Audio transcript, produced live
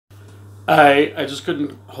I just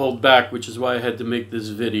couldn't hold back, which is why I had to make this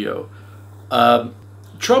video.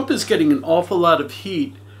 Trump is getting an awful lot of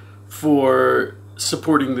heat for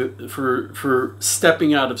supporting for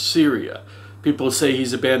stepping out of Syria. People say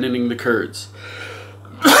he's abandoning the Kurds.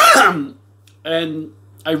 And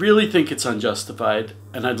I really think it's unjustified,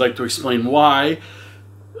 and I'd like to explain why.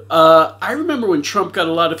 I remember when Trump got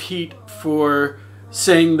a lot of heat for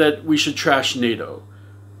saying that we should trash NATO.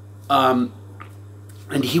 And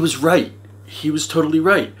he was right. He was totally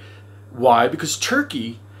right. Why? Because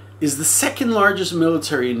Turkey is the second largest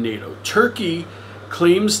military in NATO. Turkey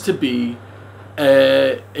claims to be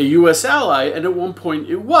a U.S. ally, and at one point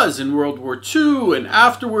it was in World War II and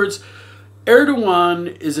afterwards.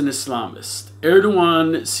 Erdogan is an Islamist.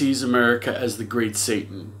 Erdogan sees America as the great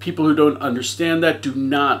Satan. People who don't understand that do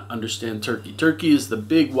not understand Turkey. Turkey is the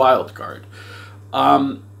big wild card.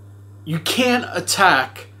 You can't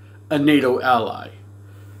attack a NATO ally.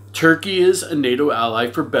 Turkey is a NATO ally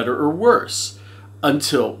for better or worse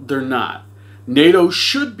until they're not. NATO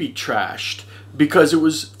should be trashed because it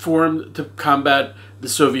was formed to combat the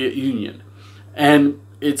Soviet Union. And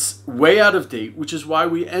it's way out of date, which is why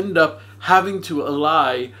we end up having to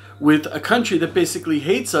ally with a country that basically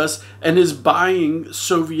hates us and is buying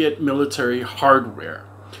Soviet military hardware.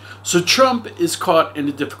 So Trump is caught in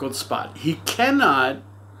a difficult spot. He cannot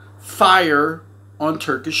fire on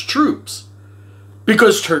Turkish troops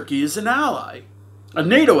because Turkey is an ally, a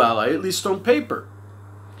NATO ally, at least on paper.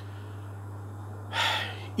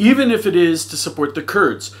 Even if it is to support the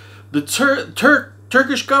Kurds. The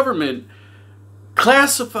Turkish government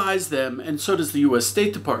classifies them, and so does the U.S.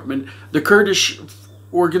 State Department, the Kurdish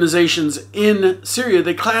organizations in Syria.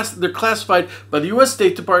 They're classified by the U.S.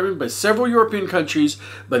 State Department, by several European countries,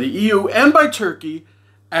 by the EU, and by Turkey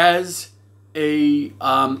as a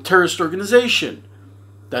terrorist organization.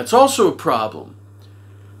 That's also a problem.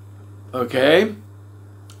 Okay?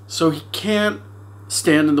 So he can't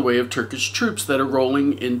stand in the way of Turkish troops that are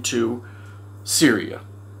rolling into Syria,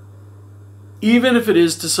 even if it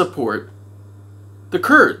is to support the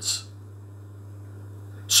Kurds.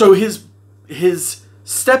 So his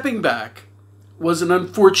stepping back was an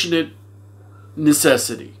unfortunate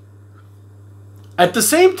necessity. At the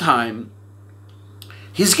same time,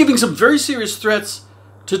 he's giving some very serious threats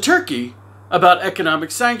to Turkey about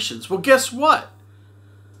economic sanctions. Well, guess what?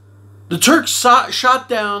 The Turks shot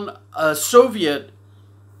down a Soviet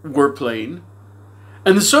warplane,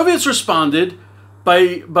 and the Soviets responded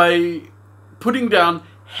by putting down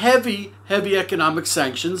heavy economic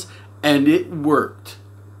sanctions, and it worked.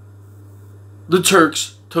 The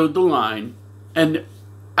Turks towed the line and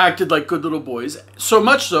acted like good little boys, so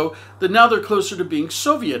much so that now they're closer to being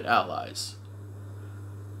Soviet allies.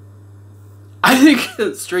 I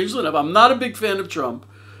think, strangely enough, I'm not a big fan of Trump,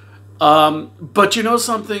 but you know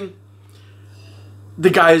something? The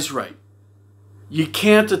guy is right. You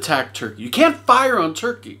can't attack Turkey. You can't fire on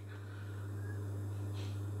Turkey.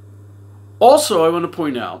 Also, I want to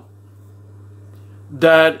point out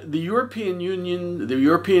that the European Union, the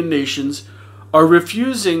European nations, are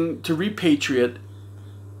refusing to repatriate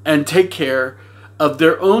and take care of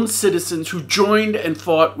their own citizens who joined and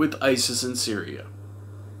fought with ISIS in Syria.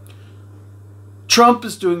 Trump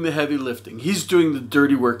is doing the heavy lifting. He's doing the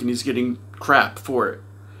dirty work, and he's getting crap for it.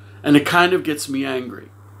 And it kind of gets me angry.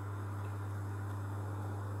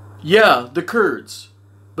 Yeah, the Kurds.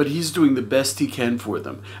 But he's doing the best he can for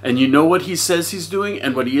them. And you know what he says he's doing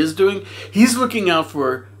and what he is doing? He's looking out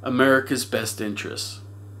for America's best interests.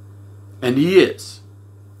 And he is.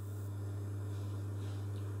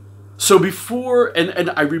 So before,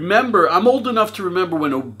 and I remember, I'm old enough to remember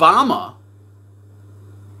when Obama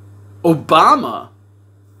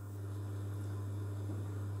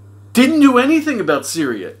didn't do anything about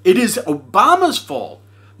Syria. It is Obama's fault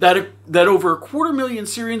that over 250,000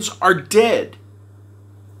 Syrians are dead.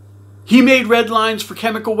 He made red lines for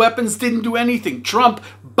chemical weapons, didn't do anything. Trump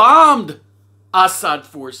bombed Assad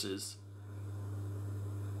forces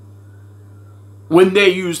when they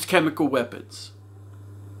used chemical weapons.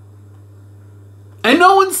 And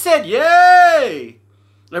no one said, yay!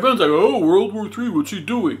 Everyone's like, oh, World War III, what's he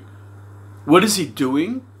doing? What is he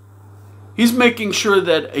doing? He's making sure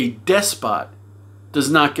that a despot does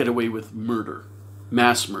not get away with murder,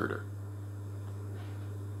 mass murder.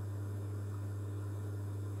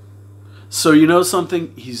 So you know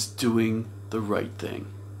something? He's doing the right thing.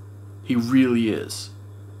 He really is.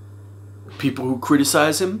 People who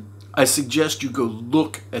criticize him, I suggest you go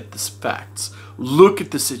look at the facts. Look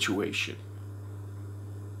at the situation.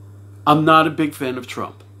 I'm not a big fan of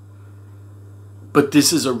Trump. But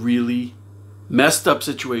this is a really messed up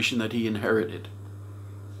situation that he inherited.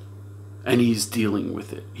 And he's dealing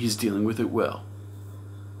with it. He's dealing with it well.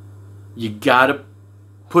 You gotta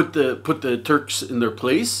put the Turks in their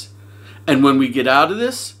place. And when we get out of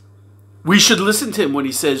this, we should listen to him when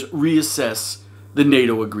he says reassess the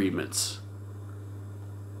NATO agreements.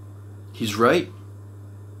 He's right.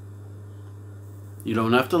 You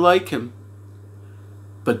don't have to like him,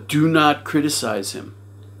 but do not criticize him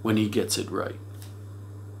when he gets it right.